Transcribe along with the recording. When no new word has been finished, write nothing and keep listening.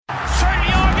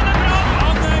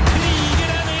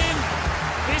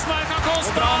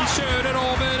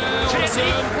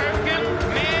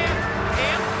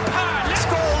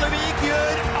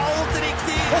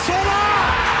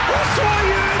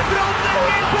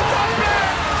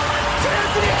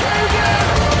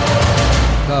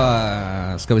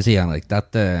skal vi si, Henrik.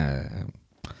 Dette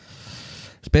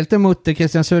spilte mot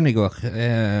Kristiansund i går.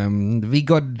 Vi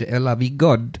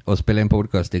gadd å spille en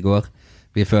podcast i går.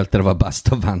 Vi følte det var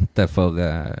best å vente for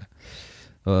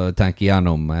å tenke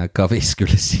gjennom hva vi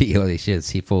skulle si, og ikke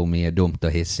si for mye dumt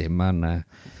og hissig. Men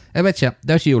jeg vet ikke,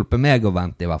 det har ikke hjulpet meg å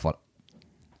vente i hvert fall.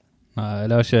 Nei,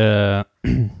 det har ikke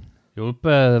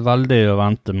hjulpet veldig å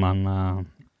vente, men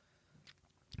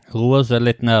roer seg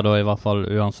litt ned da, i hvert fall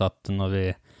uansett, når vi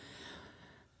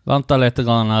venter litt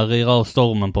grann, rir av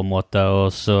stormen på en måte,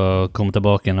 og så komme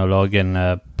tilbake inn og lage en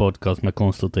podcast med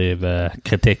konstruktiv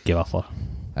kritikk i hvert fall.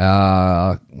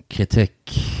 Ja,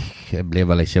 kritikk blir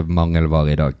vel ikke mangelvar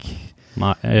i dag.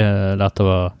 Nei, dette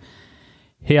var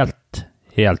helt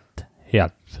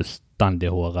fullstendig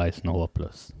hårreisende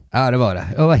håpløs. Ja, det var det.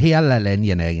 Over hele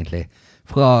linjen egentlig.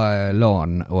 Fra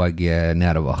LAN og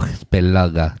nedover.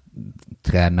 Spillere,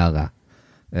 trenere,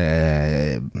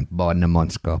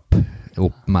 banemannskap,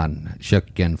 oppmenn,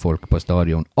 kjøkkenfolk på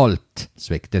stadion. Alt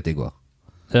sviktet i går.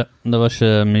 Ja, det var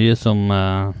ikke mye som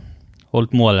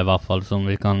holdt mål i hvert fall, som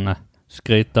vi kan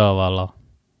skryte av, eller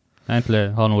egentlig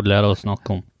ha noe glede å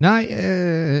snakke om. Nei,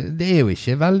 det er jo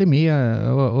ikke veldig mye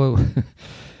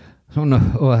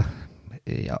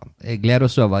ja, jeg gleder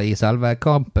oss over i selve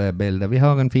kampbildet. Vi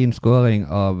har en fin scoring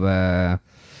av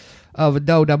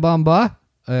Dauda Bamba.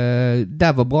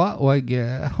 Det var bra, og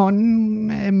han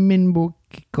er min bok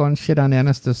kanskje den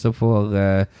eneste som får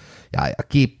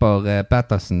keeper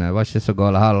Pettersen var ikke så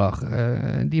gale heller.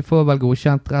 De får vel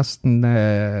godkjent, resten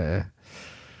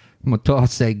må ta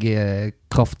seg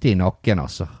kraftig i nakken,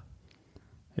 altså.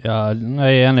 Ja,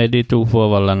 jeg er enig, de to får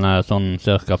vel en sånn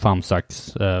cirka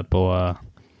 5-6 på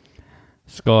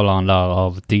skalaen der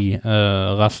av 10.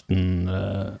 Resten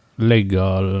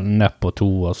ligger ned på 2,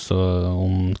 altså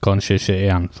om kanskje ikke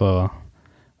 1, for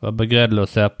det var begredelig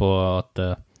å se på at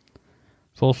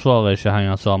forsvaret ikke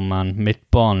henger sammen,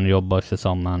 midtbanen jobber ikke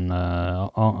sammen,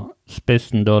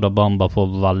 spissen Dauda Bamba får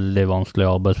veldig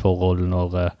vanskelige arbeidsforhold når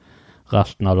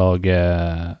resten av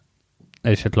laget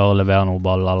ikke klarer å levere noe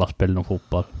ball eller spille noe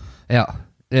fotball. Ja,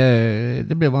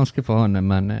 det blir vanskelig for han,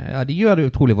 men ja, de gjør det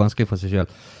utrolig vanskelig for seg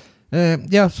selv.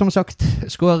 Ja, som sagt,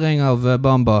 scoring av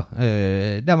Bamba,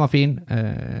 den var fin.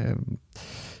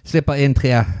 Slipper inn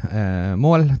 3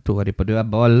 mål, 2 av de på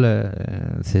dødball.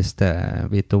 Siste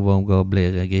Vito Wormgård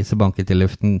blir grisebanket i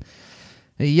luften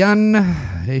igjen.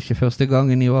 Det er ikke første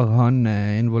gangen i år han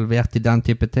er involvert i den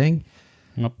type ting.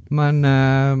 Nope. Men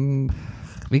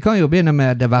vi kan jo begynne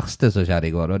med det verste som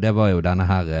skjedde i går, og det var jo denne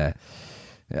her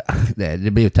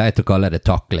det blir jo teit å kalle det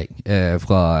takling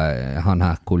fra han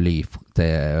her Colli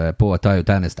på Tayo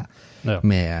Tennis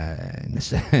med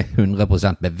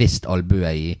 100% bevisst albue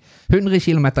i 100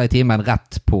 km i timen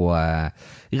rett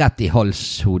i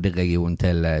hals-hoderegionen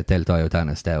til Tayo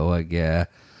Tennis og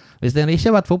hvis det ikke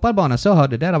hadde vært fotballbane så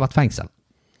hadde det vært fengsel.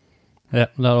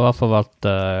 Ja, det hadde i hvert fall vært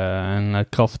en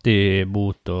kraftig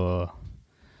bot og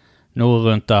noe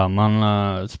rundt der, men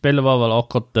spillet var vel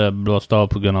akkurat blåst av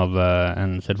på grunn av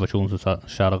en situasjon som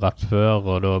skjedde rett før,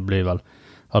 og da blir vel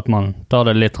at man tar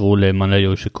det litt rolig, men det er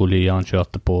jo ikke Colli, han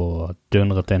kjørte på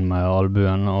dundret inn med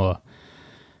albuen, og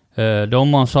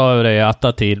dommeren sa jo det i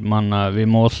ettertid, men vi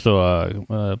må også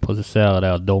prosessere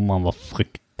det at dommeren var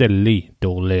fryktelig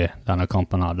dårlig denne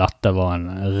kampen her. Dette var en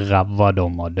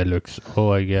rævadommer deluxe,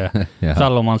 og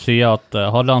selv om han sier at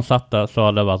hadde han sett det, så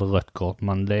hadde det vært rødt kort,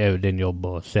 men det er jo din jobb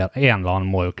å se. En eller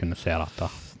annen må jo kunne se dette.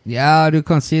 Ja, du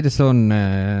kan si det sånn,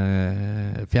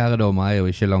 fjerdedommer er jo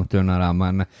ikke langt under der,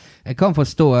 men jeg kan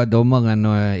forstå at dommeren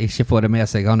ikke får det med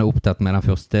seg. Han er opptatt med den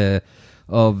første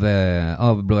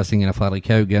avblåsingen av Fredrik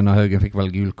Haugen, og Haugen fikk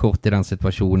vel gul kort i den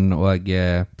situasjonen, og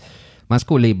mens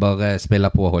Colli bare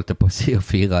spiller på og holdt på å si og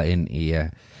fyrer inn i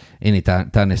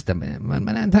tennis.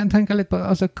 Men jeg tenker litt på,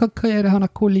 altså, hva er det han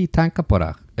har Colli tenker på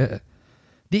der?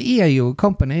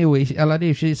 Kampen er jo ikke, eller det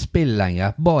er jo ikke spill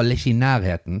lenger, ball er ikke i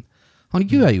nærheten. Han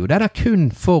gjør jo det der kun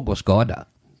for å skade.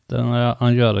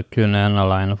 Han gjør det kun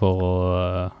alene for å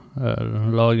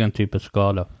lage en type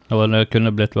skade. Og det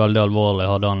kunne blitt veldig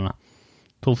alvorlig, hadde han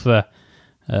truffet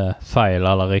feil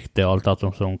eller riktig, alt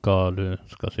etter som hva du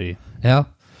skal si. Ja.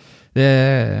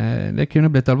 Det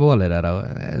kunne blitt alvorlig det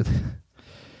der.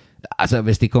 Altså,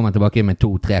 hvis de kommer tilbake med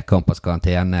 2-3 kampers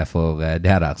karantene for det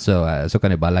der, så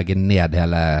kan de bare legge ned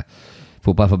hele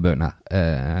fotballforbundet.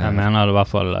 Jeg mener det i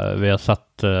hvert fall, vi har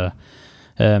sett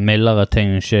mildere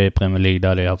ting skje i Premier League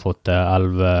der de har fått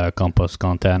 11 kampers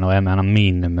karantene, og jeg mener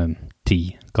minimum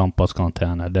 10 kampers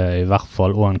karantene. Det er i hvert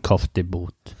fall også en kraftig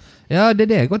bot. Ja, det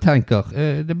er det jeg også tenker.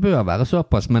 Det bør være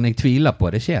såpass, men jeg tviler på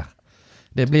det skjer.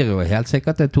 Det blir jo helt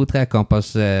sikkert 2-3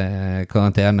 kampers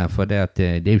karantene, for det at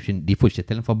de får ikke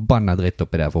til en forbannet dritt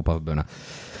oppi det fotballforbundet.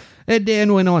 Det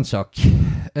nå en annen sak.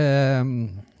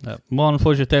 Man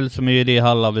får ikke til så mye de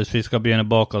heller. Hvis vi skal begynne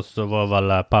bak oss, så var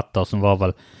vel Petter som var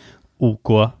vel OK.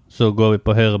 Så går vi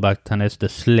på høyreback. Tennis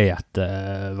det slet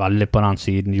veldig på den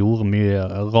siden. Gjorde mye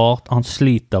rart. Han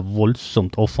sliter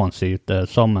voldsomt offensivt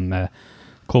sammen med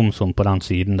Komsom på den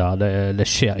siden der. Det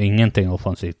skjer ingenting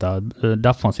offensivt der.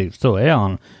 Defensivt så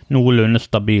han noenlunde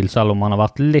stabil, selv om han har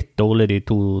vært litt dårlig de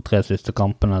 2-3 siste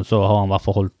kampene, så har han i hvert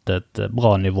fall holdt et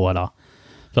bra nivå der.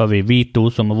 Så har vi Vito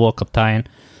som vår kaptein,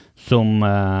 som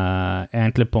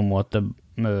egentlig på en måte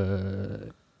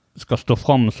skal stå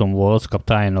frem som vår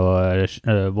kaptein og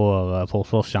vår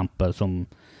forsvarskjempe, som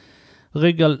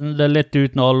rygger det litt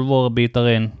ut når alvoret biter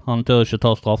inn. Han tør ikke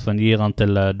ta straffen, gir han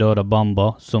til Døda Bamba,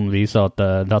 som viser at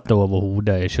dette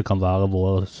overhodet ikke kan være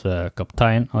vår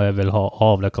kaptein, og jeg vil ha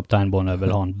av det kapteinbåndet, jeg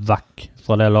vil ha han vekk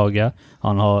fra det laget.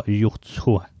 Han har gjort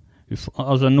så...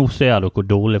 Altså, nå ser du hvor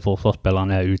dårlig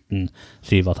forsvarsspilleren uten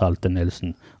Sivert Helte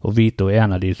Nilsen, og Vito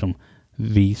en av de som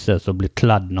vises og blir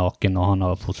kledd naken når han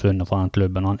har forsvunnet fra den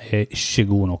klubben. Han ikke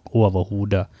god nok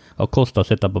overhodet. Acosta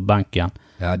sitter på benken.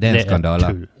 Ja, det en skandale.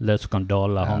 Tull. Det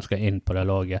skandale. Ja. Han skal inn på det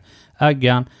laget.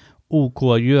 Eggen, OK,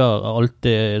 gjør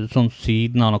alltid sånn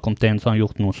siden han har kommet inn, så har han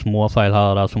gjort noen småfeil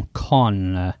her og der som kan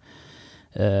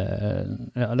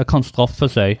det kan straffe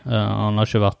seg. Han har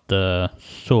ikke vært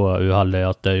så uheldig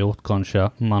at det er gjort kanskje,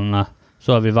 men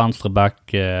så har vi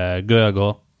venstreback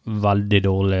Gøger, veldig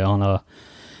dårlig.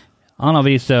 Han har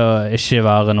vist å ikke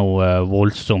være noe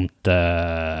voldsomt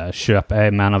kjøp.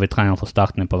 Jeg mener vi trenger en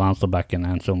forsterkning på venstrebacken,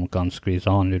 en som kan skvise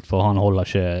han ut, for han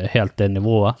holder ikke helt det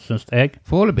nivået, synes jeg.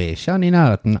 Foreløpig ikke han i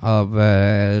nærheten av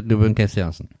Ruben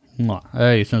Kristiansen. Nei,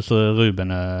 jeg synes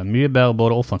Ruben mye bedre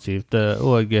både offensivt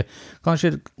og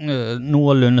kanskje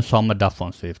noenlunde samme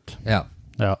defensivt. Ja.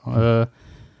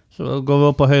 Så går vi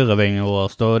opp på høyrevingen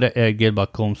vår, og det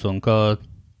Gilbert Komsom. Hva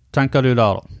tenker du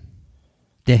der da?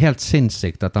 Det helt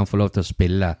sinnssykt at han får lov til å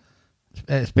spille.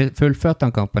 Fullførte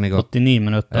han kampen i går? 89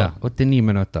 minutter. Ja, 89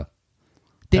 minutter.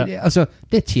 Altså,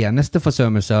 det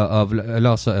tjenesteforsømmelse av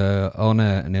Lars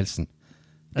Arne Nilsen.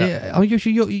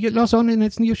 Lars Arne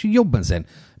Nilsen gjør ikke jobben sin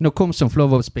når Komsom får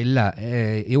lov å spille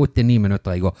i 89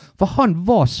 minutter i går. For han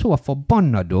var så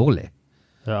forbannet dårlig.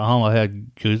 Ja, han var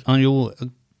helt han gjorde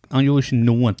ikke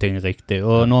noen ting riktig.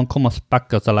 Og når han kommer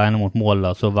spekkert alene mot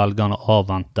målet, så velger han å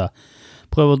avvente.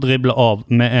 Prøver å drible av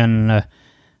med en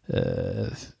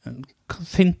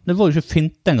det var jo ikke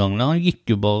fint en gang. Han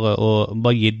gikk jo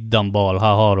bare gitt en ball.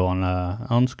 Her har du han.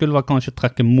 Han skulle vel kanskje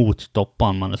trekke mot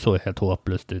stopperen, men det så helt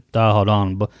håpløst ut. Der hadde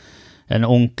han en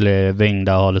ordentlig ving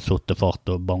der hadde suttet fart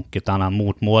og banket den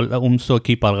mot mål. Om så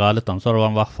keeper hadde reddet han, så hadde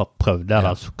han i hvert fall prøvd. Det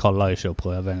der kaller jeg ikke å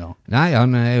prøve en gang. Nei,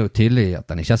 han jo tydelig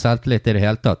at han ikke har selvtillit i det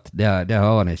hele tatt. Det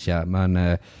har han ikke, men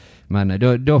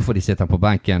da får de sitte på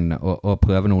benken og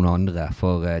prøve noen andre,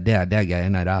 for det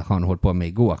greiene der han holdt på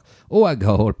med i går, og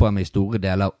har holdt på med i store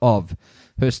deler av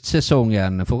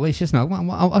høstsesongen, for å ikke snakke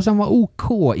om, altså han var OK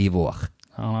i vår.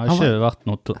 Han har ikke vært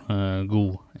noe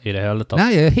god i det hele tatt.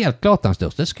 Nei, helt klart den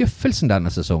største skuffelsen denne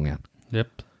sesongen.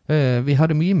 Yep. Vi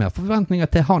hadde mye mer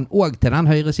forventninger til han, og til den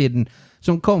høyre siden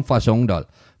som kom fra Sogndal.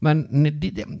 Men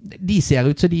de ser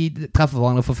ut som de treffer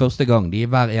hverandre for første gang, de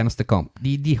hver eneste kamp.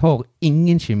 De har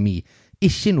ingen kjemi,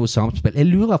 ikke noe samspill. Jeg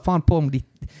lurer faen på om de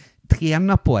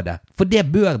trener på det, for det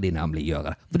bør de nemlig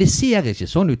gjøre. For det ser ikke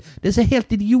sånn ut. Det ser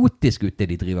helt idiotisk ut det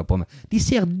de driver på med. De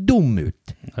ser dum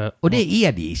ut, og det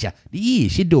de ikke. De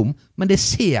ikke dum, men det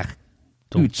ser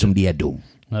ut som de dum.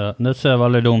 Ja, det ser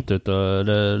veldig dumt ut, og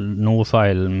det noe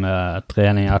feil med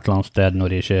trening et eller annet sted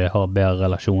når de ikke har bedre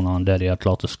relasjoner enn det de har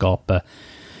klart å skape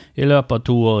i løpet av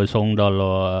 2 år i Sogndal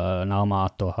og nærmere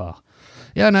 1 år her.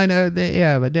 Ja, nei, det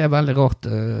er veldig rart.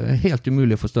 Helt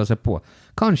umulig å forstå seg på.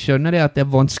 Kan skjønne det at det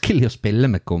er vanskelig å spille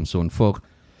med Komsom, for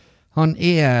han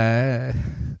er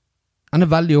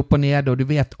veldig opp og ned, og du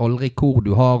vet aldri hvor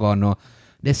du har han, og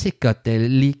det er sikkert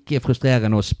like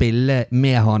frustrerende å spille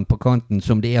med han på kanten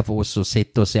som det er for oss å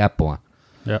sitte og se på.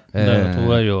 Ja, det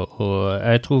tror jeg jo, og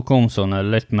jeg tror Komsom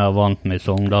litt mer vant med i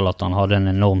Sogndal, at han hadde en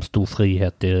enorm stor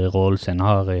frihet i rollen sin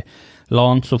her i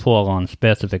land, så får han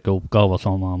spesifikke oppgaver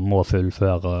som han må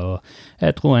fullføre, og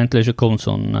jeg tror egentlig ikke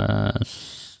Komsom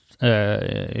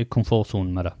i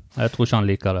komfortzonen med det. Jeg tror ikke han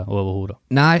liker det overhodet.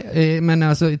 Nei, men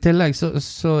altså i tillegg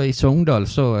så i Sogndal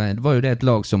så var jo det et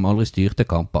lag som aldri styrte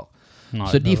kamper. Nei,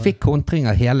 så de fikk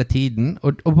kontringer hele tiden,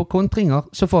 og på kontringer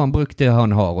så får han brukt det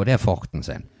han har, og det er farten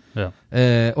sin. Ja.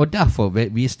 Og derfor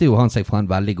viste jo han seg fra en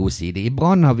veldig god side. I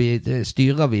Brann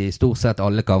styrer vi stort sett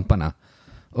alle kampene,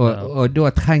 og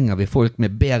da trenger vi folk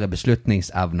med bedre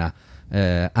beslutningsevne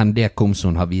enn det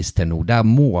Komson har vist til nå. Der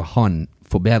må han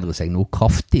forbedre seg noe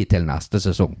kraftig til neste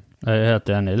sesong. Jeg er helt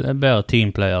enig. Bedre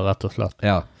teamplayer, rett og slett.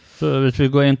 Ja. Så hvis vi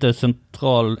går inn til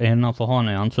sentral innenfor han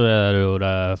igjen, så er det jo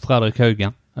det Fredrik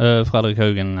Haugen. Fredrik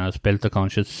Haugen spilte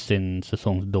kanskje sin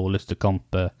sesongs dårligste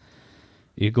kamp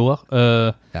i går.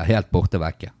 Ja, helt borte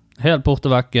vekke. Helt borte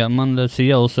vekke, men det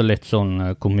sier også litt sånn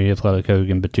hvor mye Fredrik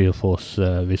Haugen betyr for oss.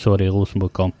 Vi så det i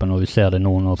Rosenborg-kampen, og vi ser det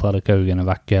nå når Fredrik Haugen er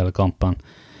vekke hele kampen.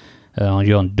 Han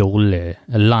gjør en dårlig,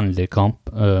 elendig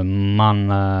kamp, men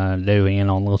det er jo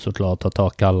ingen andre som klarer å ta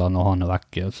tak heller når han er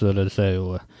vekke. Så det ser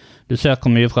jo... Du ser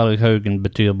hvor mye Fredrik Haugen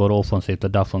betyr både offensivt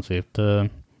og defensivt.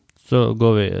 Så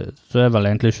er vel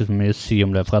egentlig ikke så mye å si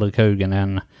om det. Fredrik Haugen er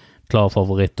en klar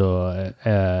favoritt og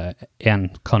er en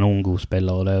kanongod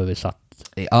spiller, og det har vi sett.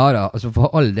 Ja da, altså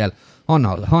for all del. Han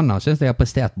har synes jeg har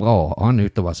prestert bra han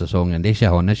utover sesongen. Det er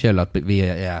ikke hans skyld at vi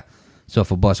er så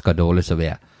forbasket dårlig som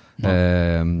vi er.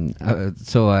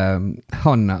 Så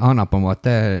han har på en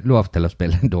måte lov til å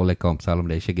spille en dårlig kamp, selv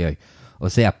om det ikke er gøy å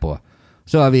se på.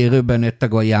 Så har vi Ruben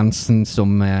Yttergård Jensen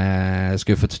som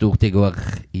skuffet stort i går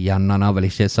igjen. Han har vel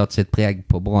ikke satt sitt preg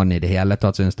på Brann i det hele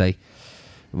tatt, synes jeg.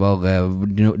 Var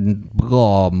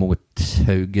bra mot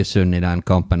Haugesund i den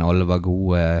kampen. Alle var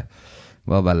gode.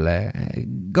 Var vel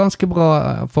ganske bra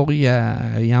forrige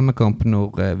hjemmekamp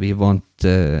når vi vant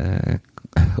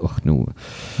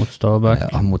mot Stabæk.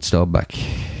 Ja, mot Stabæk.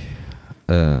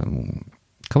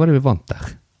 Hva var det vi vant der?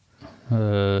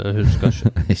 Husker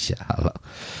ikke. Ikke heller.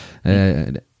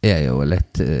 Det er jo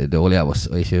litt dårlig av oss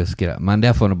å ikke huske det, men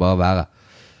det får det bare være.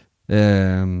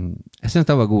 Jeg synes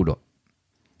det var god da.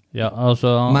 Ja,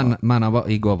 altså... Men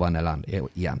i går var han elendig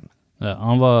igjen. Ja,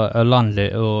 han var elendig,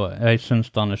 og jeg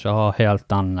synes han ikke har helt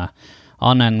den...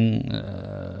 Han er en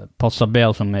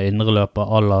passaber som er indreløper,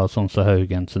 alle sånn som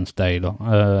Haugen, synes jeg da.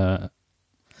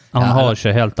 Han har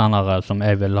ikke helt den der som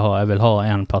jeg vil ha. Jeg vil ha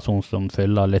en person som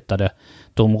fyller litt av det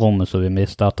tomrommet som vi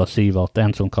mistet etter Sivert.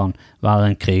 En som kan være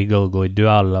en kriger og gå i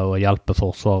dueller og hjelpe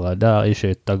forsvaret. Det er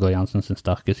ikke Yttergård Jensen sin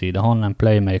sterke side. Han er en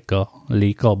playmaker,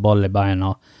 liker ball i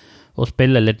beina og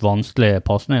spiller litt vanskelige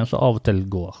passninger som av og til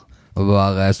går. Og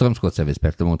var Strømsgodset vi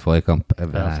spilte mot forrige kamp.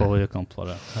 Ja, forrige kamp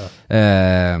var det.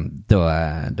 Ja.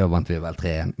 Da vant vi vel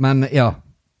 3-1. Men ja...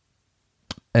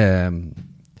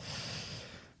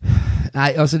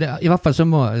 Nei, altså i hvert fall så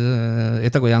må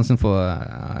Yttergård Jensen få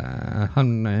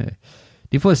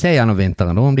de får se gjennom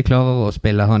vinteren om de klarer å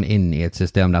spille han inn i et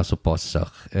system der så passer.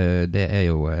 Det er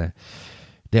jo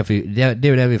det er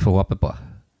jo det vi får håpe på.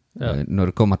 Ja. Når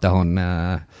det kommer til han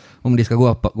om de skal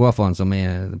gå for han som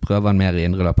prøver han mer i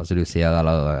indreløper som du sier,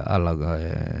 eller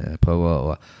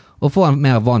prøver å få han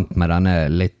mer vant med denne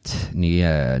litt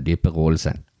nye dype rollen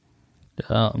sin.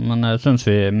 Ja, men jeg synes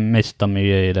vi mister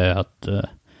mye i det at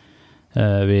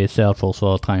vi ser at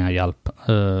forsvaret trenger hjelp,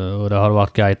 og det hadde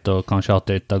vært greit å kanskje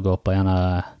hatt Yttergård på en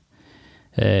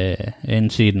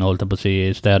innsiden, holdt jeg på å si,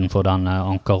 i stedet for den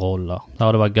ankerrollen. Det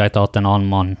hadde vært greit å hatt en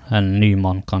annen mann, en ny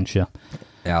mann kanskje,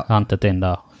 hentet inn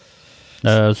der.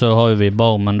 Så har vi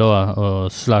Barmen da,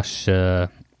 og slash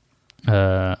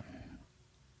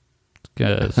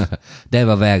det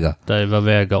var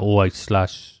Vega og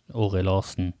slash Ori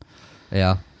Larsen.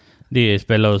 Ja. De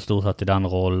spiller jo stort sett i den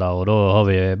rollen, og da har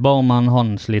vi Barmen,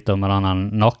 han sliter med denne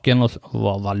nakken, og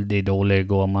var veldig dårlig i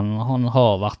går, men han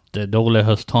har vært dårlig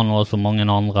høst, han var som mange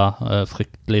andre,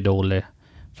 fryktelig dårlig.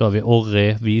 Så har vi Orri,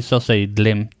 viser seg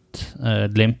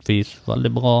glimtvis,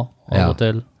 veldig bra av og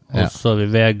til. Og så har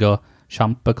vi Vega,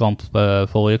 kjempekamp,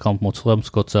 forrige kamp mot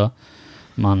Strømsgodset,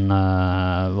 men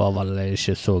var vel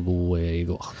ikke så god i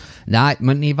går. Nei,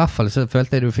 men i hvert fall så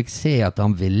følte jeg du fikk se at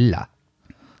han ville.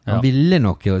 Han ville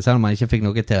nok, selv om han ikke fikk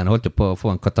noe til. Han holdt på å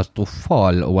få en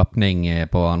katastrofal åpning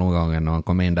på andre gangen når han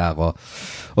kom inn der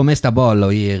og mister ball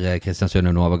og gir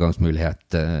Kristiansund en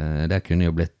overgangsmulighet. Det kunne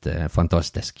jo blitt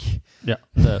fantastisk. Ja,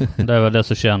 det er jo det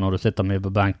som skjer når du sitter mye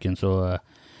på benken, så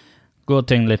går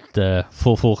ting litt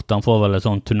for fort. Han får vel et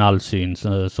sånn tunnelsyn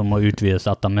som må utvides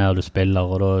etter mer du spiller,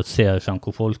 og da ser ikke han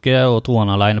hvor folk er, og tror han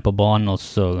er alene på banen, og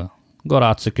så går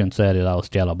det 1 sekund, så er de der og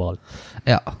stjeler ball.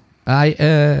 Ja, nei,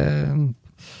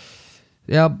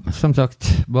 ja, som sagt,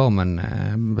 Barmen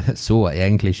så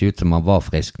egentlig ikke ut som han var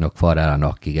frisk nok fra det der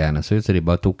nakkegreiene. Så ut som de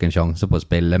bare tok en sjanse på å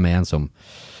spille med en som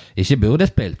ikke burde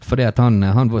spilt, fordi at han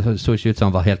så ikke ut som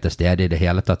han var helt til stede i det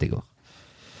hele tatt i går.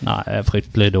 Nei,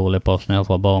 fryktelig dårlig passning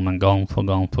fra Barmen gang for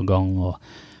gang, og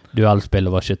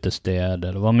duellspillet var ikke til stede.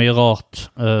 Det var mye rart.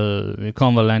 Vi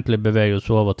kan vel egentlig bevege oss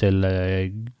over til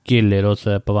Gilly da,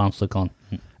 som er på venstre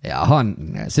kanten. Ja, han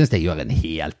synes jeg gjør en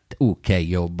helt ok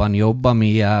jobb. Han jobber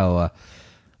mye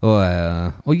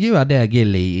og gjør det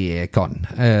Gilly kan.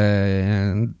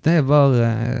 Det var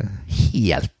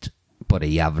helt på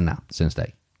det jevne, synes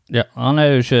jeg. Ja, han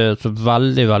jo ikke så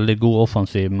veldig, veldig god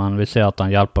offensiv, men vi ser at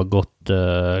han hjelper godt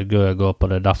gå på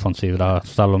det defensive der,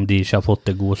 selv om de ikke har fått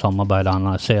det gode samarbeidet.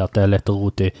 Jeg ser at det litt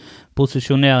rot i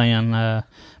posisjoneringen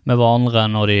med hverandre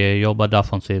når de jobber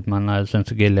defensivt, men jeg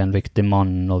synes Gilly en viktig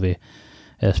mann når vi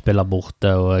spiller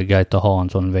borte, og greit å ha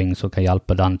en sånn ving som kan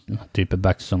hjelpe den type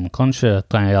back som kanskje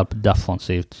trenger hjelp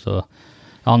defensivt, så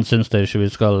han synes det ikke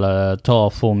vi skal ta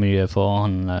for mye, for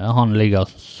han ligger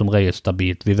som regel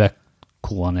stabilt. Vi vet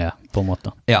hvor han på en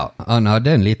måte. Ja, han hadde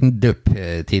en liten dupp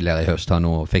tidligere i høst. Han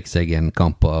nå fikk seg en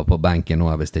kamp på benken nå,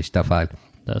 hvis det ikke feil.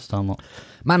 Det stemmer.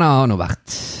 Men han har nå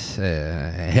vært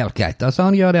helt greit. Altså,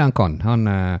 han gjør det han kan. Han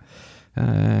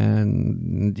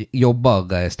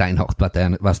jobber steinhardt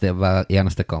hver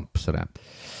eneste kamp, så det.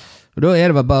 Og da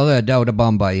det vel bare Dauda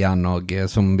Bamba igjen, og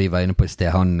som vi var inne på i sted,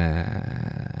 han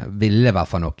ville i hvert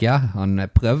fall nok, ja. Han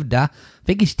prøvde,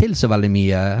 fikk ikke til så veldig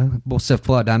mye, bortsett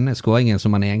fra denne skåringen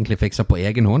som han egentlig fikser på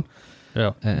egen hånd.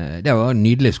 Ja. Det var en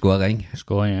nydelig skåring.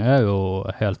 Skåringen jo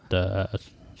helt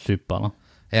super, da.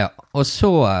 Ja, og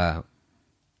så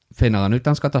finner han ut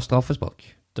han skal ta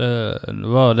straffespark. Det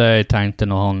var det jeg tenkte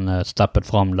når han steppet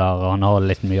frem der, han har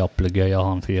litt mye applegøyer,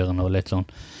 han fyren, og litt sånn.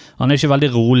 Han ikke veldig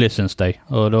rolig, synes jeg,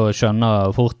 og da skjønner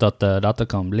jeg fort at dette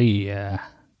kan bli,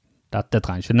 dette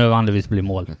trenger ikke nødvendigvis bli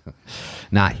mål.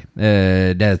 Nei,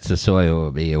 det så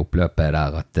jo vi i oppløpet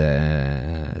der, at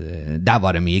der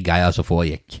var det mye greier som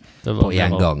foregikk på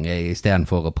en gang. I stedet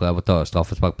for å prøve å ta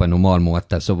straffespark på en normal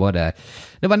måte, så var det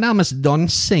var nærmest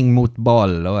dansing mot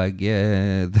ballen,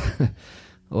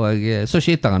 og så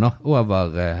skyter han da, over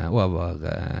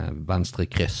venstre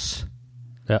kryss.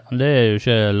 Ja, det jo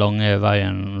ikke lange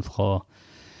veien fra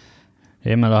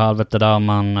himmel og helvete der,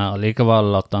 men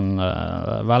likevel at han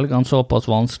velger en såpass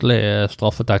vanskelig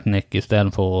straffeteknikk i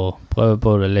stedet for å prøve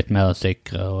på det litt mer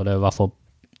sikre, og det i hvert fall,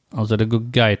 altså det går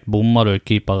greit, bommer du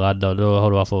keeper redder, da har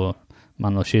du i hvert fall,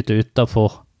 men å skyte utenfor,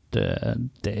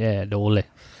 det dårlig.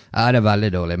 Ja, det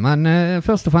veldig dårlig, men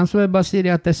først og fremst vil jeg bare si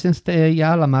det at jeg synes det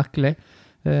jævla merkelig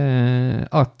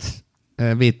at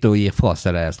Vito gir fra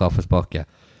seg det straffesparket.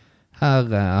 Her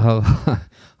har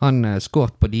han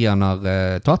skåret på de han har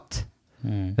tatt.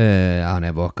 Han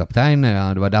vår kaptein.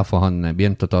 Det var derfor han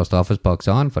begynte å ta straffespark,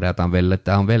 sa han, fordi at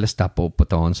han ville steppe opp og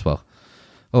ta ansvar.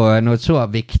 Og når et så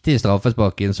viktig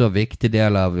straffespark i en så viktig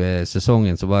del av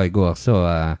sesongen som var i går, så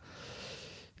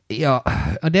ja,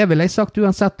 det vil jeg sagt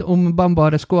uansett om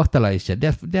Bamba hadde skåret eller ikke.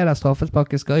 Det der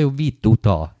straffesparket skal jo Vito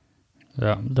ta.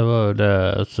 Ja, det var jo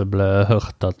det som ble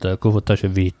hørt, at hvorfor tar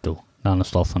ikke Vito denne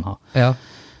straffen her? Ja.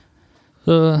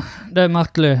 Så det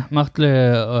merkelig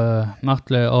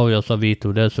avgjørelse av Vito.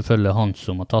 Det selvfølgelig han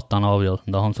som har tatt den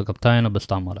avgjørelsen. Det han som kaptein og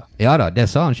bestemmer det. Ja da, det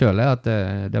sa han selv, at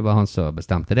det var han som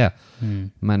bestemte det.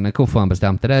 Men hvorfor han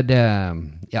bestemte det,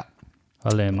 ja.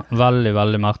 Veldig,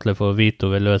 veldig merkelig, for Vito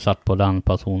ville jo sett på den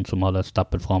personen som hadde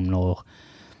steppet frem når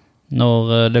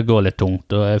det går litt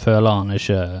tungt, og jeg føler han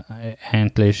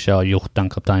egentlig ikke har gjort den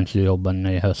kapteinsjobben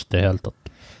i høst i hele tatt.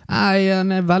 Nei,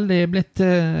 han veldig blitt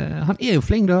han jo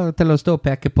flink da, til å stå og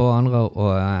peke på andre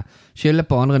og skylde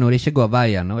på andre når det ikke går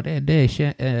veien, og det ikke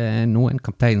noe en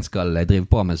kaptein skal drive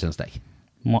på med, synes jeg.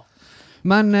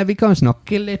 Men vi kan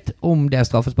snakke litt om det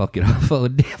straffesparket da, for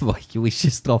det var jo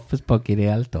ikke straffespark i det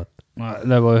hele tatt. Nei,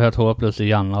 det var jo helt håpløst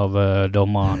igjen av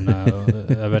dommeren.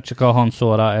 Jeg vet ikke hva han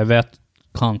så der. Jeg vet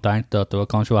hva han tenkte, at det var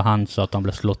kanskje hands at han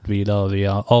ble slått videre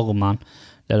via armen.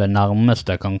 Det det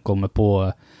nærmeste jeg kan komme på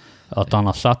at han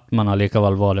har sett, men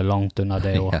allikevel var det langt under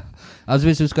det også. Ja. Altså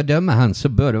hvis du skal dømme hands, så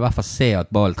bør du i hvert fall se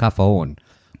at ball treffer hånden.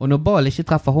 Og når ball ikke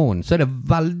treffer hånden, så det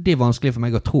veldig vanskelig for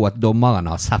meg å tro at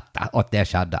dommeren har sett at det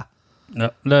skjedde. Ja,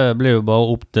 det blir jo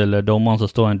bare opp til dommeren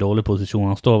som står i en dårlig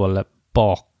posisjon. Han står vel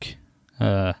bak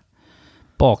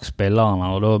spillerne,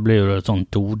 og da blir det sånn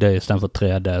 2D i stedet for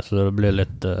 3D, så det blir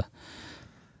litt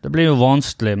det blir jo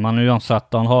vanskelig, men uansett,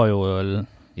 han har jo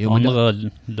andre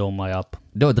dommerhjelp.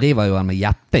 Da driver jo han med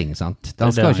gjetting, sant?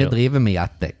 Han skal ikke drive med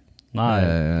gjetting. Nei,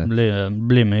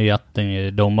 blir mye gjetting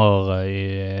i dommer i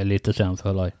eliteserien,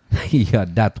 føler jeg. Ja,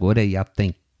 der tror jeg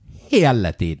gjetting hele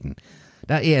tiden.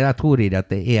 Der tror de at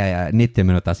det 90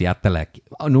 minutters gjettelek.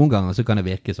 Noen ganger så kan det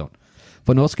virke sånn.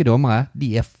 For norske dommere,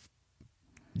 de er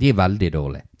veldig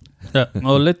dårlige. Ja,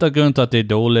 og litt av grunnen til at de er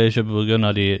dårlige, ikke på grunn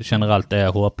av de generelt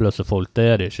håpløse folk,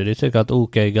 det de ikke. De er sikkert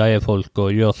greie folk og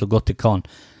gjør så godt de kan.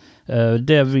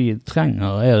 Det vi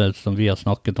trenger, det som vi har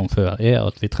snakket om før,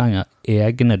 at vi trenger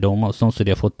egne dommer, sånn som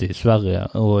de har fått i Sverige,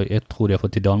 og jeg tror de har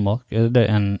fått i Danmark. Det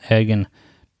en egen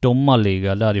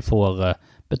dommerliga der de får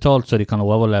betalt så de kan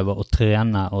overleve og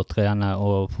trene og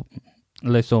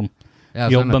liksom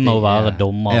jobber med å være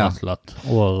dommer, rett og slett,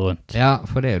 året rundt. Ja,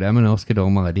 for det jo det med norske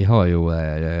dommere. De har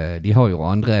jo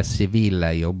andre sivile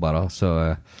jobber da,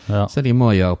 så de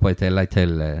må gjøre på i tillegg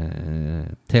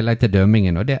til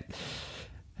dømmingen, og det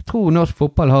jeg tror norsk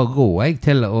fotball har råd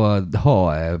til å ha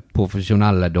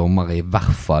profesjonelle dommere, i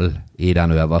hvert fall i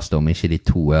den øverste, om ikke de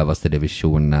 2 øverste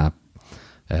divisjonene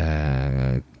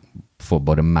for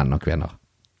både menn og kvinner.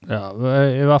 Ja,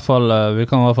 i hvert fall, vi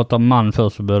kan i hvert fall ta menn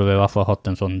først, så burde vi i hvert fall hatt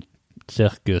en sånn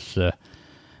sirkus,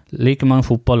 like mange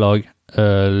fotballag,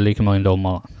 like mange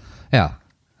dommere. Ja,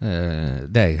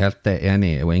 det jeg helt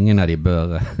enig i, og ingen av de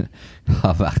bør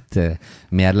ha vært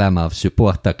medlemmer av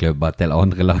supporterklubber til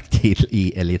andre lag i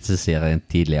eliteserien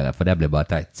tidligere, for det blir bare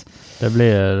teit. Det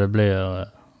blir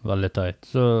veldig teit.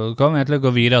 Så kan vi egentlig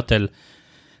gå videre til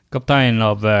kaptein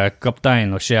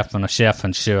og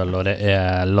sjefen selv, og det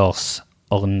Lars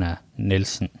Arne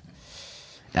Nilsen.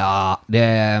 Ja,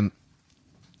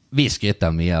 vi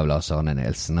skryter mye av Lars Arne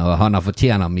Nilsen, og han har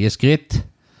fortjener mye skryt,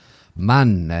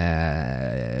 men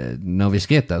når vi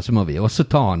skryter, så må vi også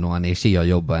ta når han ikke gjør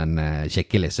jobben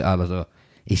skikkelig, altså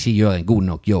ikke gjør en god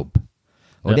nok jobb.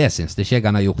 Og det synes jeg ikke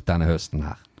han har gjort denne høsten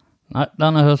her. Nei,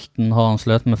 denne høsten har han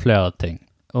sløtt med flere ting,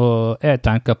 og jeg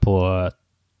tenker på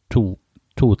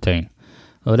to ting,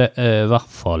 og det i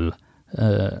hvert fall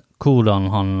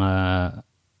hvordan han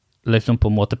liksom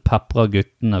på en måte peprer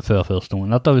guttene før første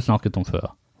omgang. Dette har vi snakket om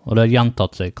før. Og det har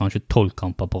gjentatt seg kanskje 12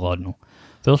 kamper på rad nå.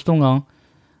 Første omgang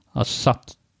har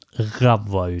sett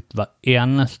ræva ut hver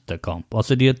eneste kamp.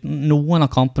 Altså noen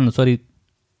av kampene så har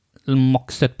de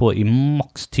makset på i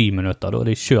maks 10 minutter. Da har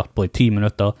de kjørt på i 10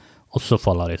 minutter, og så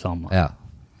faller de sammen. Ja.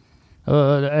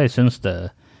 Jeg synes det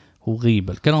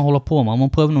horribelt. Hva han holder på med? Han må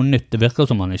prøve noe nytt. Det virker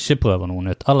som han ikke prøver noe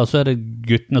nytt. Ellers så det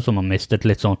guttene som har mistet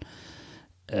litt sånn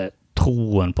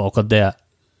troen på akkurat det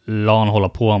la han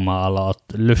holde på med, eller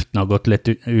at luften har gått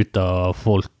litt ut av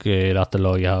folk i dette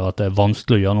laget her, at det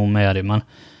vanskelig å gjøre noe med dem, men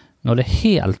når det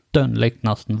helt dønn likt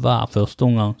nesten hver første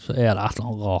omgang, så det et eller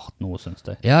annet rart nå, synes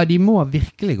jeg. Ja, de må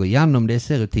virkelig gå gjennom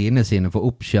disse rutinene sine for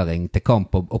oppkjøring til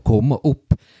kamp og komme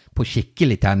opp på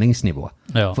skikkelig tenningsnivå.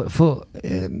 Ja. For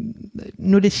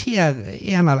når det skjer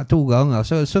 1 eller 2 ganger,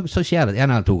 så skjer det 1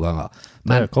 eller 2 ganger.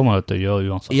 Men, det kommer det til å gjøre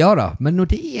uansett. Ja da, men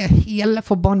når det hele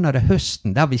forbannede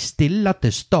høsten, der vi stiller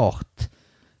til start,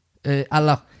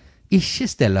 eller ikke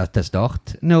stiller til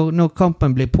start, når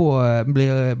kampen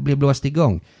blir blåst i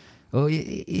gang, og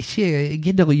ikke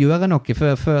gidder å gjøre noe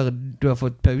før du har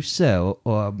fått pause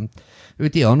og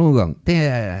ute i andre omgang,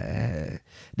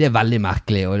 det veldig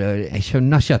merkelig, og jeg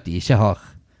skjønner ikke at de ikke har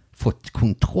fått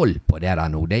kontroll på det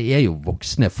der nå. Det jo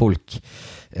voksne folk,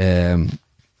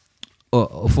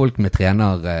 og folk med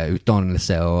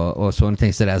trenerutdannelse og sånne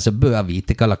ting, så bør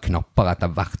vite hva slags knapper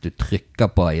etter hvert du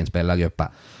trykker på i en spillergruppe,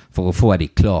 for å få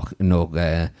de klar når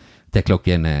til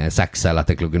klokken 6 eller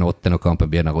til klokken 8 når kampen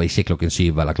begynner, og ikke klokken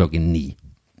 7 eller klokken 9.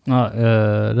 Ja,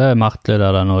 det merkelig det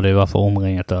der når de var for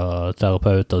omringet av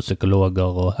terapeuter,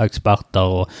 psykologer og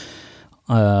eksperter og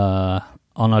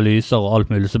analyser og alt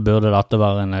mulig, så burde dette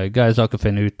være en gøy sak å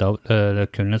finne ut av. Det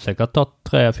kunne sikkert tatt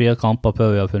 3-4 kamper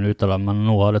før vi har funnet ut av det, men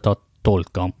nå har det tatt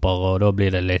 12 kamper, og da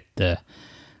blir det litt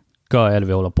hva det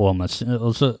vi holder på med?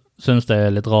 Og så synes jeg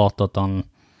det litt rart at han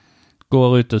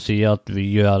går ut og sier at vi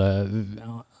gjør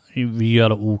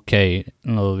det ok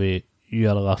når vi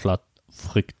gjør det rett og slett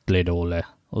fryktelig dårlig.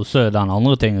 Og så den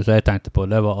andre tingen som jeg tenkte på,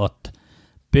 det var at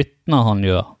byttene han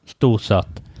gjør, stort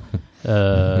sett,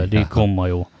 de kommer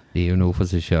jo de jo noe for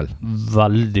seg selv.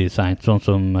 Veldig sent, sånn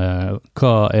som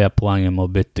hva poenget med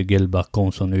å bytte Gilbert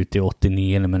Komson ut i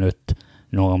 89. minutt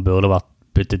når han burde vært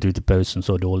byttet ut i pausen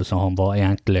så dårlig som han var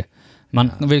egentlig.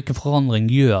 Men hvilken forandring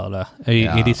gjør det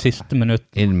i de siste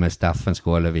minuttene? Inn med Steffen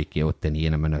Skålevik i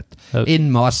 89. minutt.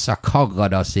 Inn med Assa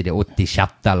Karadas i det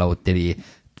 86. eller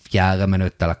 84.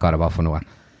 minutt, eller hva det var for noe.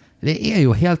 Det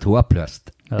jo helt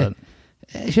håpløst.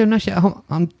 Jeg skjønner ikke,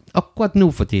 han akkurat nå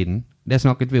for tiden, det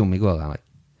snakket vi om i går, Henrik,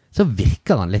 så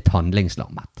virker han litt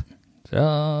handlingslammet.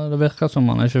 Ja, det virker som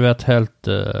han ikke vet helt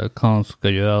hva han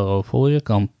skal gjøre, og forrige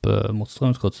kamp mot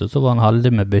Strømsgodset, så var han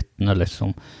heldig med byttene,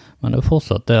 liksom. Men det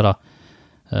fortsatt det da,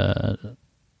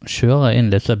 kjøre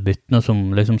inn disse byttene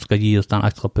som liksom skal gi oss den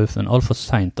ekstra puffen, alt for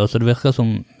sent. Altså det virker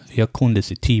som vi har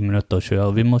kondis i 10 minutter å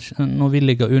kjøre. Når vi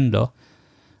ligger under,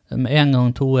 med en gang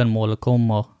 2-1-målet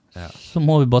kommer, så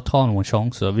må vi bare ta noen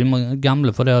sjanser. Vi må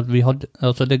gamble for det at vi hadde,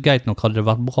 altså det greit nok, hadde det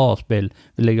vært bra spill,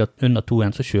 vi ligger under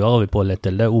 2-1, så kjører vi på litt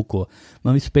til, det ok.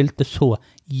 Men vi spilte så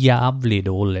jævlig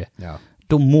dårlig. Ja.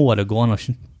 Da må det gå an å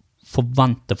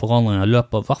forvente forandringer i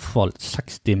løpet av hvert fall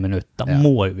 60 minutter.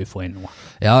 Må jo vi få inn noe.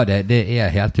 Ja, det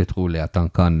helt utrolig at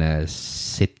han kan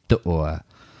sitte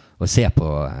og å se på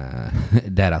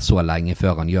det der så lenge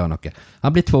før han gjør noe.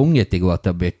 Han ble tvunget I går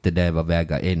til å bytte David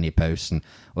Vega inn I pausen.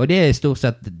 Og det I stort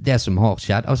sett det som har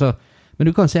skjedd. Altså, men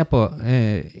du kan se på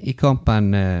I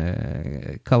kampen,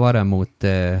 hva var det mot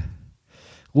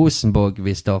Rosenborg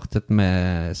vi startet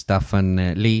med Steffen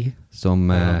Lie, som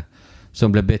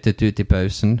ble byttet ut I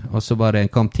pausen. Og så var det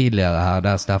en kamp tidligere her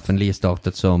der Steffen Lie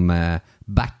startet som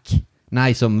back,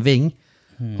 nei, som wing,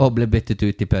 og ble byttet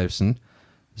ut I pausen.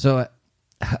 Så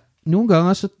noen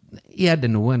ganger så det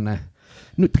noen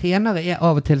trenere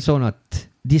av og til sånn at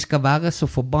de skal være så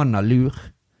forbanna lur.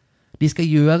 De skal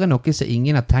gjøre noe som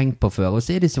ingen har tenkt på før, og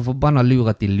så de så forbanna lur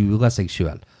at de lurer seg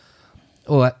selv.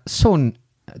 Og sånn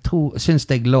synes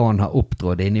jeg Lan har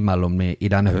opptrådt innimellom I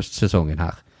denne høstsesongen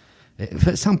her.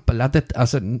 For eksempel at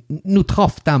altså, nå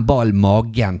traff den ball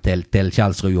magen til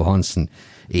Kjelsrud Johansen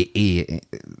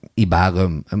I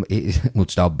Bærum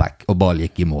mot Stabæk, og ball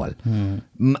gikk I mål.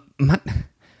 Men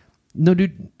når du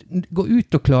går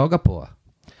ut og klager på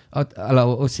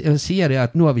og sier det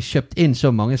at nå har vi kjøpt inn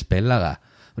så mange spillere,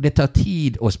 og det tar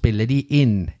tid å spille de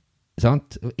inn,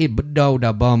 sant?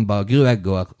 Dauda, Bamba,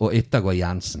 Grøgaard og Yttergård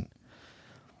Jensen.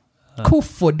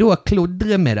 Hvorfor da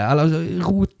klodre med det, eller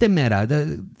rote med det?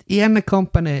 Det ene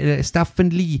kampen Steffen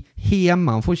Lie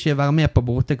hjemme, han får ikke være med på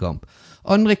bortekamp.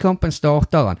 Andre kampen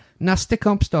starter han. Neste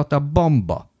kamp starter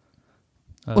Bamba.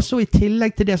 Og så I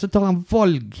tillegg til det så tar han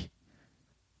valg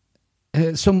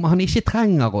som han ikke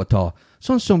trenger å ta.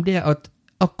 Sånn som det at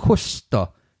Acosta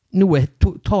nå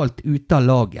totalt ute av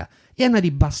laget. En av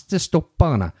de beste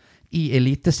stopperne I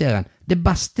eliteserien. Det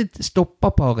beste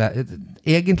stopperparet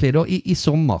egentlig da I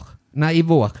sommer. Nei, I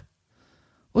vår.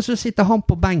 Og så sitter han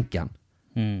på benken.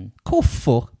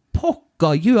 Hvorfor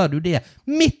pokker gjør du det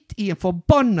midt I en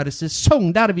forbannede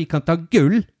sesong der vi kan ta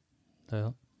gull?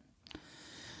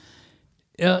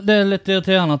 Ja, det litt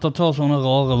irriterende at han tar sånne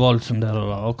rare valg som det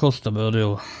der. Og Costa burde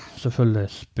jo selvfølgelig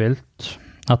spilt,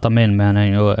 etter min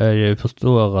mening. Og jeg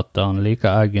forstår at han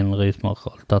liker Eggen, Rismark,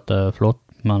 alt dette flott.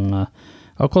 Men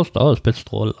Costa har jo spilt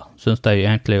stråle. Synes jeg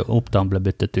egentlig Oppdan ble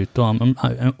byttet ut, og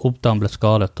Oppdan ble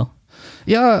skadet da.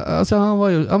 Ja, altså han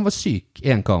var syk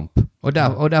I en kamp. Og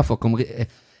derfor kom...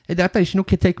 Dette ikke noe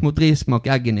kritikk mot Rismark,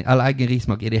 Eggen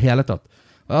Rismark I det hele tatt.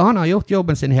 Og han har gjort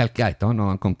jobben sin helt greit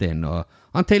når han kom inn, og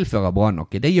han tilfører bra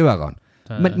noe, det gjør han.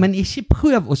 Men ikke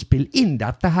prøv å spille inn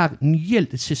dette her nye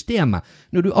systemet,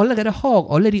 når du allerede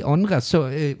har alle de andre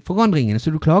forandringene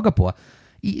som du klager på.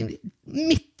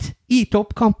 Midt I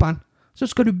toppkampen, så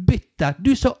skal du bytte.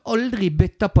 Du som aldri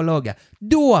bytter på laget.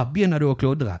 Da begynner du å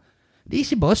klodre. Det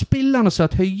ikke bare spillerne som har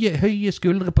hatt høye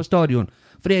skuldre på stadion,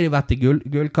 for det har vært I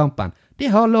gullkampen. Det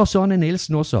har Lars Arne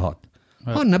Nilsen også hatt.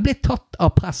 Han har blitt tatt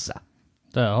av presset.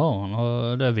 Det har han,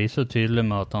 og det viser tydelig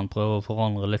med at han prøver å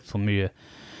forandre litt for mye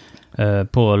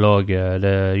på laget.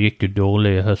 Det gikk jo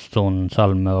dårlig I høst sånn,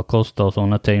 selv med Acosta og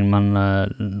sånne ting, men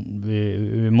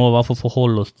vi må I hvert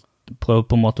fall prøve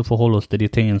på en måte å forholde oss til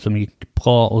de tingene som gikk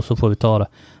bra, og så får vi ta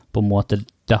det på en måte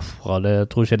derfra.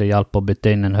 Jeg tror ikke det hjelper å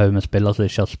bytte inn en haug med spillere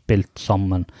som ikke har spilt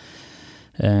sammen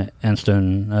en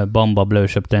stund. Bamba ble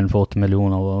jo kjøpt inn for 8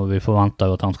 millioner, og vi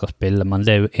forventer jo at han skal spille, men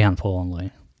det jo en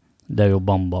forandring. Det jo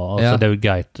Bamba, altså det jo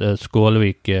greit.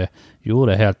 Skålevik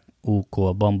gjorde det helt ok,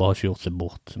 Bamba har ikke gjort seg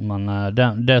bort. Men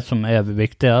det som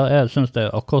viktigere, jeg synes det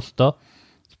Acosta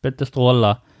spilte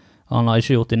stråle. Han har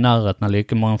ikke gjort I nærheten av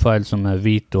like mange feil som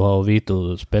Vito har, og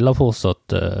Vito spiller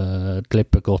fortsatt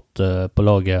klippekort på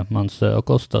laget, mens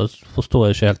Acosta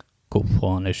forstår ikke helt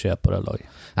hvorfor han ikke på det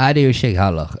laget. Nei, det jo ikke jeg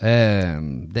heller.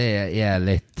 Det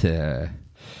litt...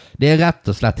 Det rett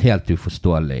og slett helt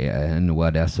uforståelig, noe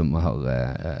av det som har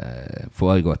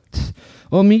foregått.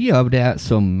 Og mye av det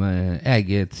som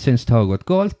jeg synes har gått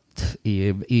galt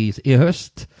I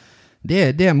høst,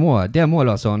 det må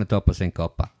Lars Arne ta på sin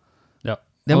kappe. Ja.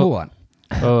 Det må han.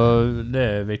 Og det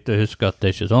viktig å huske at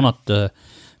det ikke sånn at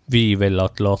vi vil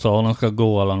at Lars Arne skal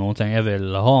gå eller noen ting. Jeg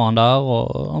vil ha han der,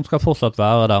 og han skal fortsatt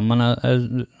være der, men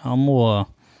han må...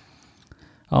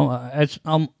 Han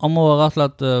må rett og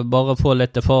slett bare få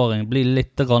litt erfaring, bli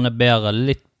litt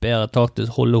bedre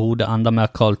taktisk, holde hodet enda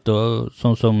mer kaldt, og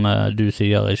sånn som du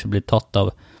sier, ikke bli tatt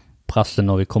av presset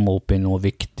når vi kommer opp I noe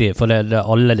viktig, for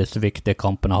alle disse viktige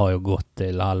kampene har jo gått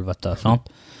til helvete, sant?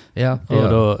 Ja.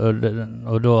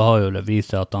 Og da har jo det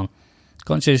vist seg at han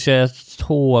kanskje ikke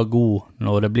så god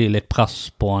når det blir litt press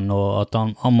på han, og at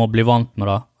han må bli vant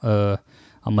med det.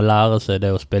 Han må lære seg det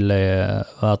å spille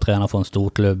være trener for en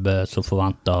storklubb som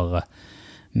forventer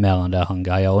mer enn det han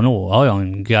greier. Og nå har jo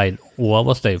han greid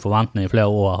oversteg forventning I flere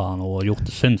år han, og gjort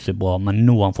det sinnssykt bra, men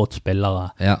nå har han fått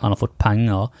spillere. Ja. Han har fått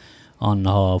penger, han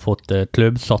har fått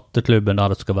satte klubben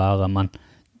der det skal være, men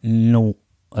nå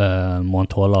må han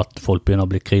tåle at folk begynner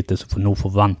å bli kritiske, for nå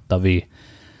forventer vi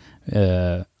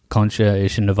kanskje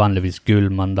ikke nødvendigvis gull,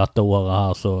 men dette året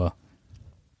her så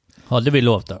hadde vi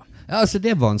lov til det. Ja, altså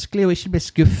det vanskelig å ikke bli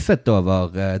skuffet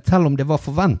over, selv om det var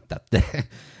forventet.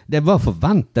 Det var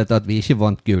forventet at vi ikke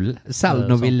vant gull. Selv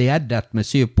når vi ledet med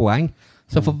 7 poeng,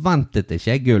 så forventet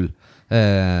ikke jeg gull.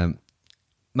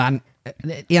 Men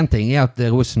en ting er at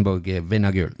Rosenborg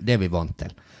vinner gull. Det er vi vant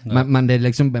til. Men det er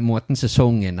liksom måten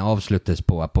sesongen avsluttes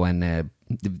på en...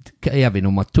 Er vi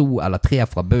nummer 2 eller 3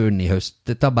 fra bunnen i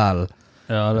høsttabellen?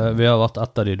 Ja, vi har vært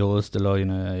et av de dårligste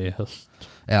lagene i høst.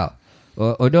 Ja,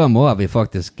 og da må vi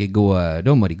faktisk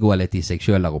da må de gå litt i seg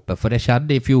selv der oppe, for det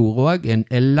skjedde i fjor også, en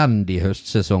elendig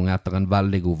høstsesong etter en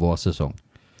veldig god vårsesong.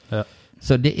 Ja.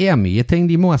 Så det er mye ting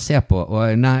de må se på,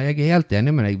 og nei, jeg er helt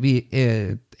enig med deg, vi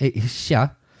er ikke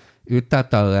ute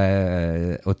etter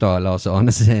å ta Lars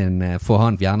Arnesen, få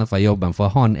han fjernet fra jobben,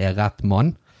 for han er rett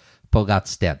mann på rett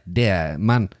sted.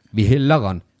 Men vi hyller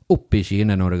han opp i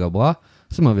skyene når det går bra,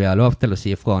 så må vi ha lov til å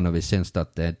si ifra når vi synes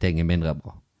at ting er mindre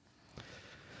bra.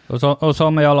 Og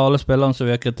sammen gjelder alle spillerne som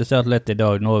vi har kritisert litt i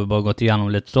dag. Nå har vi bare gått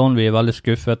igjennom litt sånn. Vi er veldig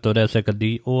skuffet, og det er sikkert de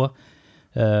også.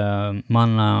 Men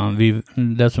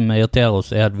det som irriterer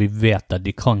oss er at vi vet at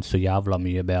de kan så jævla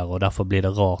mye bedre, og derfor blir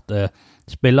det rart.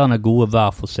 Spillerne er gode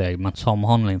hver for seg, men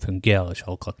samhandling fungerer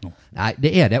ikke akkurat nå. Nei,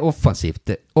 det er det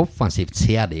offensivt. Offensivt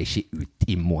ser det ikke ut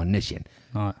i måneskinn.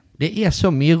 Nei. Det er så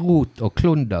mye rot og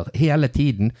klunder hele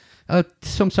tiden.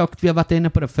 Som sagt, vi har vært inne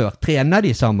på det før. Trener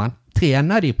de sammen?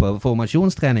 Trener de på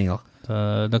formasjonstreninger?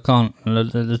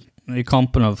 I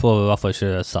kampene får vi i hvert fall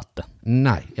ikke sett det.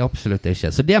 Nei, absolutt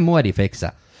ikke. Så det må de fikse.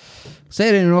 Så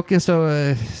er det noen som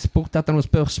spurte etter noen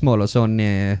spørsmål og sånn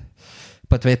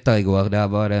på Twitter i går. Der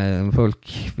var det folk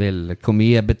hvor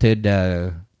mye betydde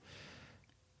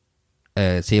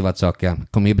Sivert-saken?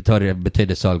 Hvor mye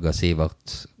betydde salg av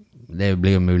Sivert? Det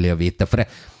blir jo mulig å vite. For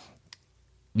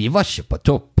vi var ikke på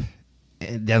topp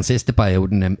den siste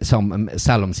perioden,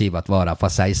 selv om Sivert var der fra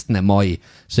 16. mai,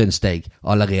 synes jeg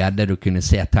allerede du kunne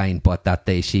se tegn på at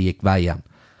dette ikke gikk veien.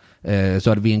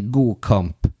 Så hadde vi en god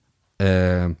kamp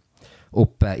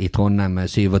oppe i Trondheim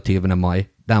 27. mai.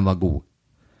 Den var god.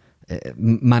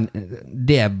 Men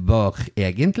det var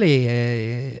egentlig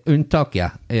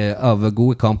unntaket av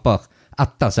gode kamper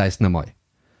etter 16. mai.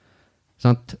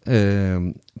 Sant?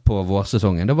 På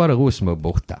vårsesongen. Da var det Rosenborg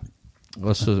borte.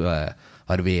 Og så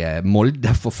hadde vi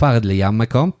Molde forferdelig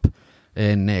hjemmekamp.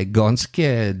 En ganske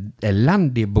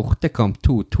elendig bortekamp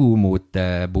 2-2 mot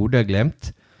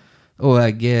Bodø/Glimt.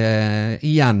 Og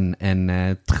igjen en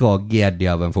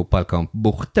tragedie av en fotballkamp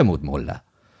borte mot Molde.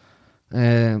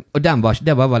 Og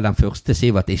det var vel den første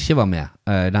Sivert ikke var med,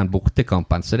 den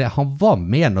bortekampen. Så han var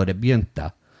med når det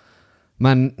begynte.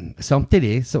 Men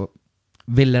samtidig så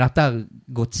ville dette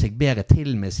gått seg bedre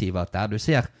til med Sivert der. Du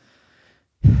ser,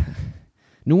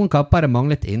 noen kamper det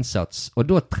manglet innsats, og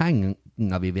da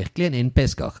trenger vi virkelig en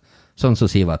innpisker, sånn som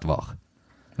Sivert var.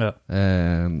 Ja.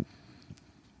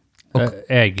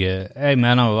 Jeg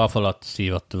mener i hvert fall at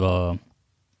Sivert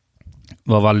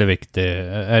var veldig viktig.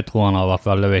 Jeg tror han har vært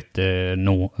veldig viktig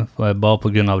nå, bare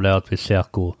på grunn av det at vi ser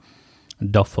hvor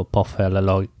daff og paff hele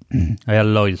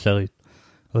laget ser ut.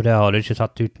 Og det hadde ikke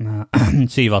satt ut med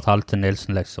Sivert Helte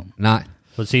Nilsen, liksom. Nei.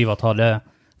 For Sivert hadde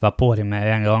vært på dem med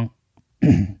en gang.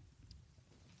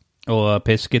 Og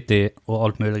pisket de, og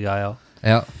alt mulig greier.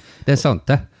 Ja, det er sant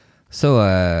det. Så,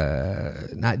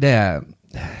 nei, det er...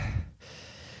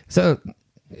 Så,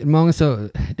 det er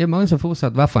mange som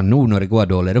fortsatt, i hvert fall nå når det går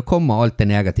dårlig, da kommer alt det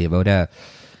negative,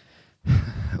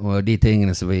 og de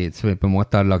tingene som vi på en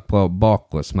måte har lagt bra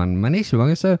bak oss, men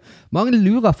ikke mange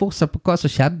lurer fortsatt på hva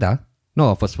som skjedde når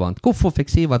han forsvant. Hvorfor fikk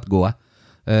Sivert gå?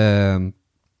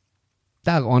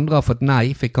 Der andre har fått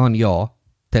nei, fikk han ja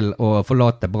til å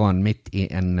forlate Brann midt i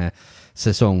en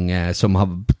sesong som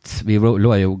vi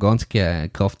lå jo ganske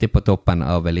kraftig på toppen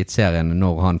av elitserien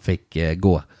når han fikk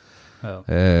gå. Ja.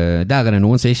 Der er det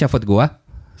noen som ikke har fått gå.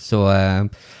 Så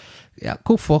ja,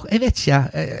 hvorfor? Jeg vet ikke.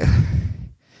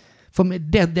 For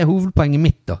meg, det er hovedpoenget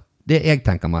mitt da. Det jeg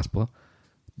tenker mest på,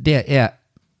 det er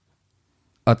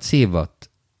at Sivert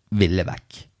ville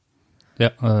vekk.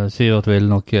 Ja, Sivert ville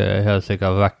nok helt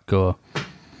sikkert vekk,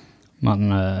 men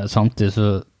samtidig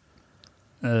så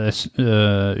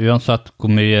uansett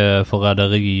hvor mye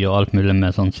forræderi og alt mulig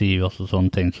med sånn Sivert og sånne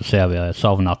ting, så ser vi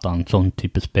savnet etter en sånn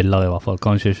type spiller i hvert fall.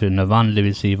 Kanskje ikke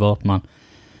nødvendigvis Sivert, men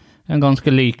en ganske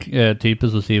lik type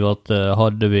som Sivert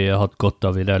hadde vi hatt godt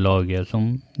av i det laget,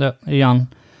 som igjen,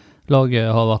 laget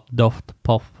har vært daft,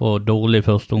 paff og dårlig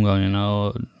første omgangene,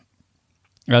 og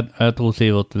jeg tror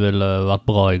Sivert ville vært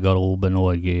bra i garderoben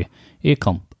og i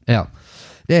kamp. Ja,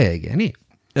 det er jeg enig i.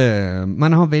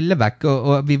 Men han ville vekk,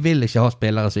 og vi vil ikke ha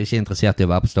spillere som ikke er interessert i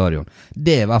å være på stadion.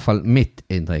 Det er i hvert fall mitt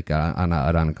inntrykk av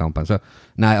denne kampen. Så,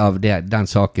 av den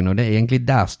saken, og det er egentlig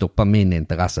der stopper min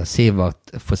interesse.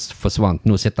 Sivert forsvant.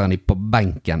 Nå sitter han på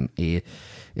benken i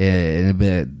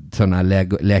sånn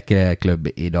lekeklubb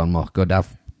i Danmark, og der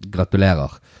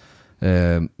gratulerer.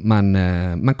 Men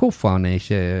hvorfor han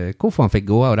fikk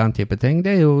gå av den type ting,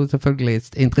 det er jo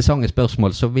selvfølgelig interessante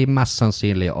spørsmål som vi mest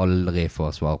sannsynlig aldri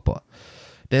får svar på.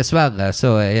 Dessverre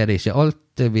så er det ikke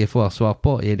alt vi får svar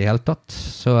på i det hele tatt,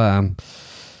 så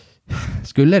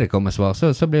skulle det komme svar,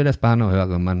 så blir det spennende å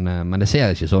høre, men det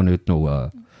ser ikke sånn ut nå,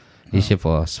 ikke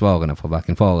få svarene fra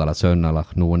hverken far eller sønn eller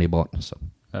noen i Brann.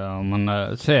 Ja, men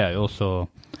det ser jo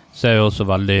også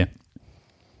veldig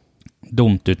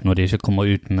dumt ut når de ikke kommer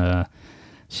ut med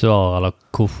svar eller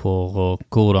hvorfor og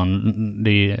hvordan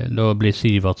da blir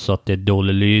Sivert satt i et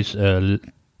dårlig lys.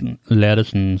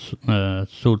 Ledelsen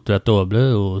Soltvedt også ble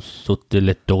jo satt i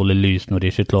litt dårlig lys når de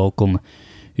ikke klarer å komme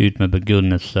ut med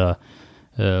begrunnelse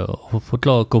og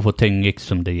forklare hvorfor ting gikk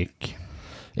som det gikk.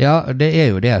 Ja, det er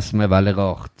jo det som er veldig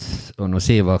rart, og når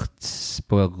Sivert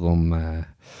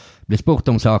blir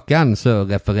spurt om saken, så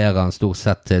refererer han stort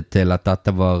sett til at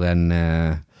dette var en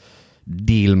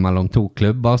deal mellom to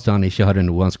klubber, så han ikke hadde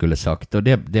noe han skulle sagt, og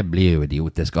det blir jo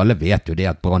idiotisk. Alle vet jo det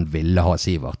at Brann ville ha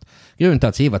Sivert. Grunnen til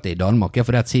at Sivert er i Danmark er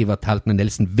fordi at Sivert Heltene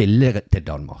Nilsen ville til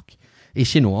Danmark.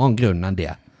 Ikke noen annen grunn enn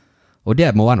det. Og det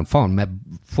må han faen med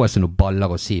få seg noen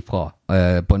baller å si fra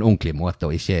på en ordentlig måte,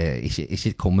 og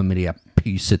ikke komme med de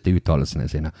pysete uttalelsene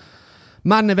sine.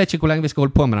 Men jeg vet ikke hvor lenge vi skal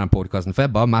holde på med den podcasten, for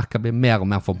jeg bare merker jeg blir mer og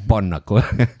mer forbannet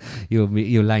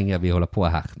jo lenger vi holder på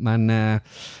her. Men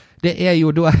det er jo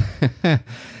da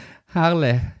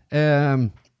herlig.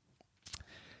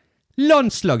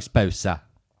 Landslagspause.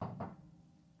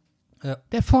 Ja.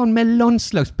 Det er faen med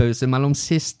landslagspause mellom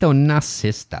siste og nest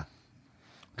siste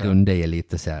runde i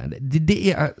Eliteserien.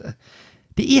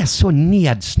 Det er så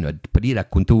nedsnødd på de der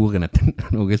kontorene til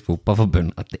Norges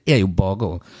Fotballforbund at det er jo bare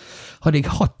å... Hadde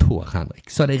jeg hatt hår, Henrik,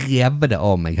 så hadde jeg revet det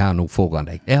av meg her nå foran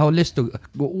deg. Jeg har lyst til å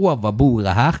gå over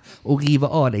bordet her og rive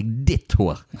av deg ditt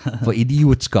hår for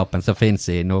idiotskapen som finnes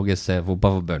i Norges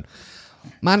Fotballforbund.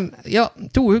 Men ja,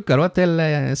 2 uker da til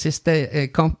siste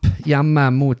kamp hjemme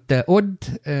mot Odd.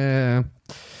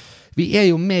 Vi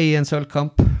er jo med i en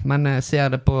sølvkamp, men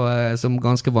ser det på som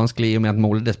ganske vanskelig i og med at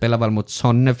Molde spiller vel mot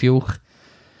Sandefjord.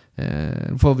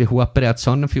 Får vi håpe det at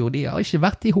Sandefjord, de har ikke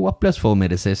vært i håpløs form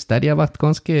i det siste. De har vært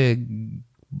ganske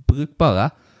brukbare.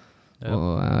 Ja.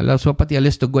 Og la oss håpe at de har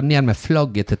lyst til å gå ned med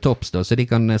flagget til topps da, så de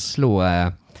kan slå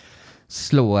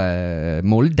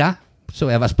Molde. Så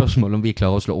er vel spørsmålet om vi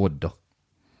klarer å slå Odd da.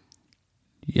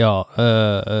 Ja,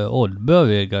 Odd bør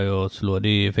vi jo slå.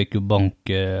 De fikk jo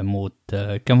bank mot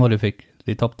hvem var det de fikk?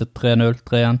 De tappte 3-0,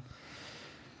 3-1.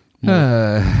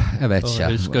 Jeg vet ikke.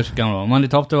 Jeg husker ikke hvem det var, men de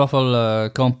tappte i hvert fall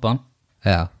kampen.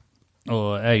 Ja.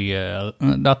 Og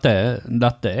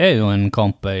dette er jo en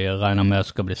kamp jeg regner med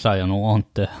skal bli seier, noe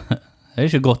annet er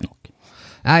ikke godt nok.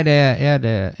 Nei, det er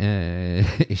det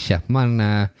ikke, men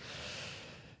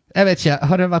jeg vet ikke,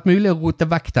 hadde det vært mulig å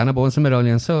rote vekk denne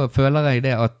bronsemedaljen, så føler jeg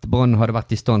det at Brann hadde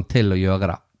vært i stand til å gjøre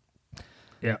det.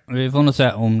 Ja, vi får nå se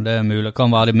om det er mulig.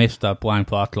 Kan være de mister poeng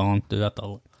på et eller annet, du vet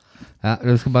aldri. Ja,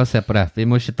 du skal bare se på det. Vi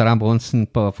må ikke ta den bronsen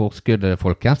på forskuddet,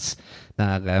 folkens. Det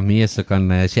er mye som kan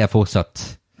skje fortsatt.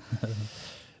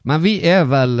 Men vi er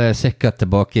vel sikkert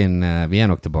tilbake inn, vi er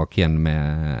nok tilbake igjen med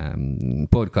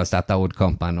podcast etter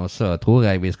Odd-kampen, og så tror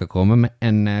jeg vi skal komme med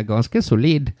en ganske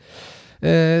solid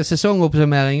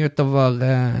sesongoppsummering utover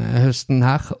høsten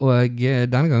her, og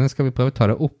denne gangen skal vi prøve å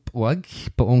ta det opp og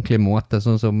på ordentlig måte,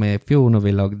 sånn som i fjor når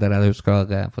vi lagde det, jeg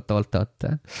husker fortalt at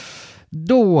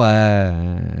da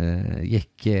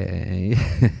gikk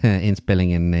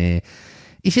innspillingen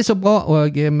ikke så bra,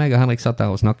 og meg og Henrik satt der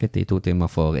og snakket i 2 timer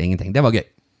for ingenting. Det var gøy.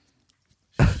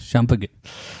 Kjempegøy.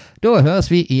 Da høres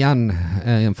vi igjen,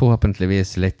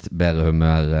 forhåpentligvis litt bedre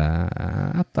humør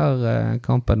etter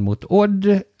kampen mot Odd,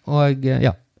 og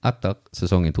ja, etter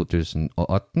sesongen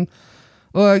 2018.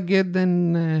 Og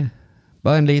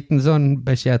bare en liten sånn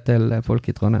beskjed til folk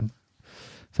i Trondheim.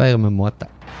 Feire med måte.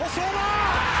 Og så